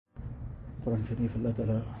Quran Sharif, Allah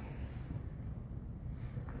Ta'ala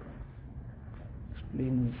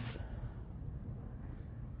explains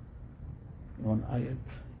in one ayat,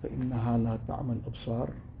 فَإِنَّهَا لَا تَعْمَى الْأَبْصَارِ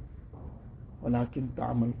وَلَكِنْ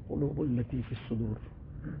تَعْمَى الْقُلُوبُ الَّتِي فِي الصُّدُورِ.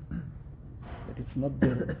 That it's not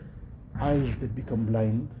their eyes that become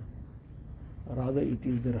blind, rather it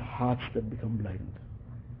is their hearts that become blind.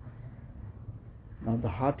 Now the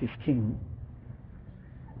heart is king,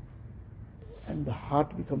 and the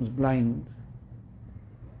heart becomes blind.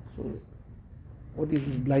 So what is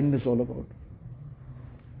this blindness all about?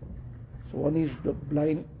 So one is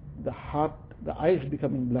the heart, the eyes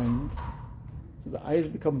becoming blind. So the eyes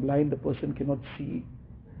become blind, the person cannot see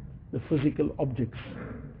the physical objects.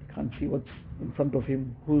 He can't see what's in front of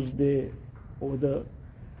him, who's there,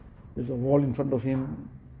 there's a wall in front of him,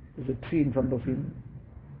 there's a tree in front of him.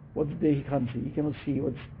 What's there he can't see. He cannot see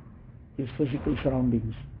what's his physical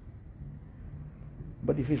surroundings.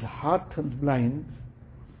 But if his heart turns blind,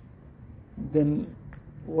 then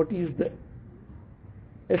what is the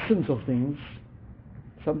essence of things?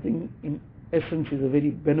 Something in essence is a very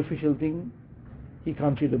beneficial thing, he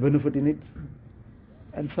can't see the benefit in it.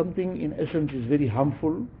 And something in essence is very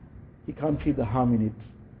harmful, he can't see the harm in it.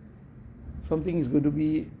 Something is going to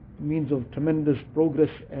be a means of tremendous progress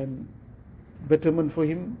and betterment for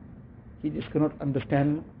him, he just cannot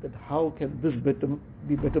understand that how can this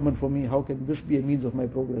be betterment for me, how can this be a means of my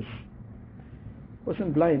progress.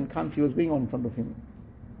 Person blind can't see what's going on in front of him.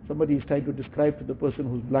 Somebody is trying to describe to the person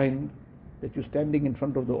who's blind that you're standing in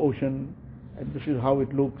front of the ocean and this is how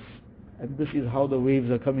it looks and this is how the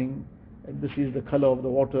waves are coming and this is the color of the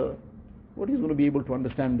water. What he's going to be able to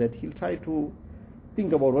understand that? He'll try to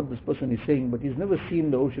think about what this person is saying, but he's never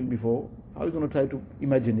seen the ocean before. How is he going to try to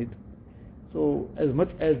imagine it? So as much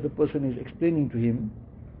as the person is explaining to him,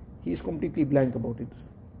 he is completely blank about it.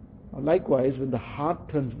 Now, likewise, when the heart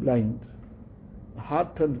turns blind,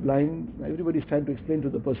 everybody is trying to explain to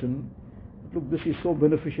the person, look, this is so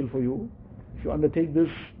beneficial for you. If you undertake this,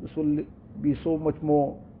 this will be so much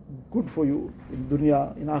more good for you in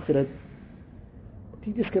dunya, in akhirat. But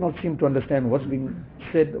he just cannot seem to understand what's being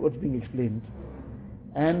said, what's being explained.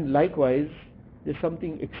 And likewise, there's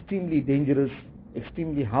something extremely dangerous,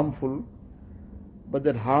 extremely harmful, but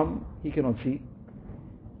that harm he cannot see.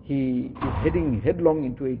 He is heading headlong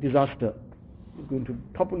into a disaster. He's going to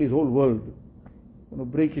topple his whole world, going to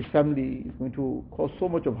break his family, he's going to cause so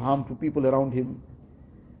much of harm to people around him.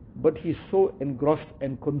 But he's so engrossed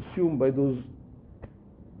and consumed by those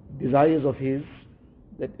desires of his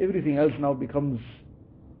that everything else now becomes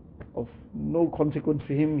of no consequence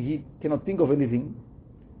to him. He cannot think of anything.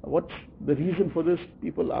 What's the reason for this?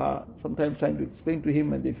 People are sometimes trying to explain to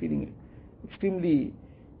him and they're feeling extremely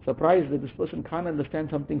surprised that this person can't understand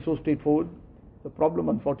something so straightforward. The problem,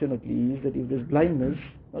 unfortunately, is that if there's blindness,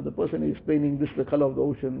 now the person is explaining this is the color of the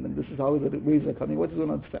ocean and this is how the waves are coming, what is he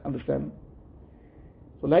going to understand?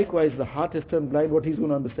 So likewise, the heart has turned blind, what he's going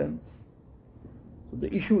to understand? So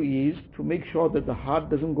the issue is to make sure that the heart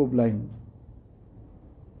doesn't go blind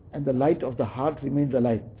and the light of the heart remains a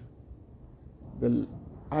light. The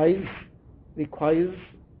eyes requires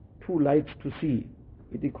two lights to see.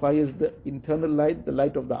 It requires the internal light, the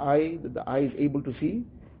light of the eye, that the eye is able to see.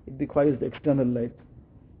 It requires the external light.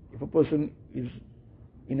 If a person is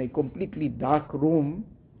in a completely dark room,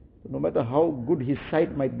 no matter how good his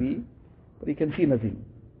sight might be, but he can see nothing.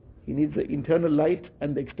 He needs the internal light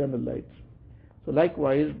and the external light. So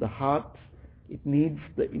likewise, the heart, it needs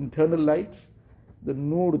the internal light, the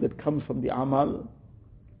nur that comes from the amal,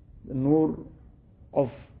 the nur of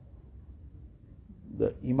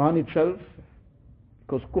the iman itself,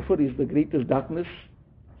 because kufr is the greatest darkness,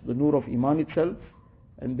 the nur of iman itself.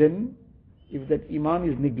 And then if that iman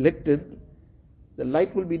is neglected, the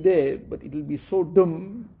light will be there, but it will be so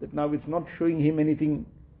dim that now it's not showing him anything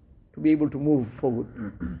to be able to move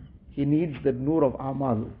forward. He needs that nur of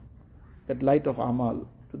amal, that light of amal.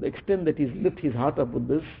 To the extent that he's lit his heart up with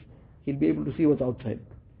this, he'll be able to see what's outside.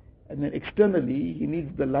 And then externally, he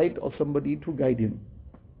needs the light of somebody to guide him.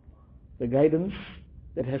 The guidance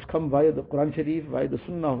that has come via the Quran Sharif, via the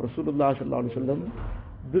Sunnah of Rasulullah Sallallahu Alaihi Wasallam,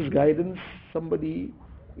 this guidance, somebody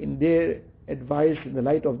in their advice, in the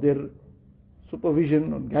light of their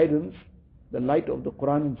supervision and guidance, the light of the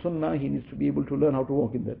Quran and Sunnah, he needs to be able to learn how to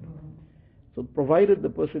walk in that. So provided the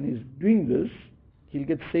person is doing this, he'll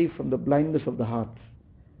get saved from the blindness of the heart.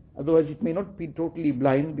 Otherwise it may not be totally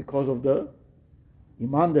blind because of the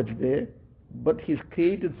iman that's there, but he's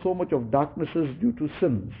created so much of darknesses due to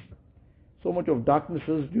sins, so much of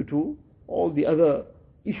darknesses due to all the other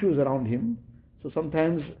issues around him. So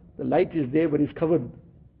sometimes the light is there but it's covered.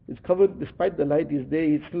 It's covered, despite the light is there,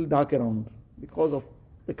 it's still dark around because of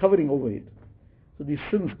the covering over it. So these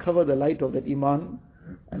sins cover the light of that iman,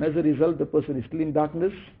 and as a result the person is still in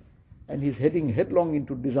darkness and he's heading headlong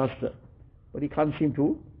into disaster, but he can't seem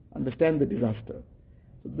to understand the disaster.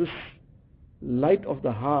 So this light of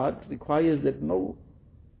the heart requires that no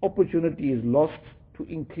opportunity is lost to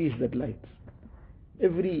increase that light.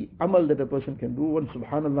 Every amal that a person can do, once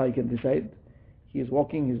subhanallah he can decide, he is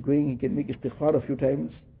walking, he is going, he can make istighfar a few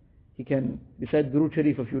times, he can recite Durood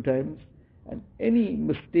Sharif a few times, and any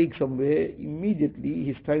mistake somewhere, immediately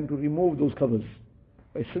he's trying to remove those covers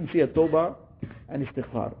by sincere tawbah and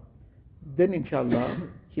istighfar. Then inshallah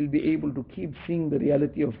he'll be able to keep seeing the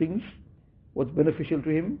reality of things, what's beneficial to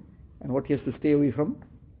him and what he has to stay away from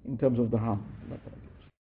in terms of the harm.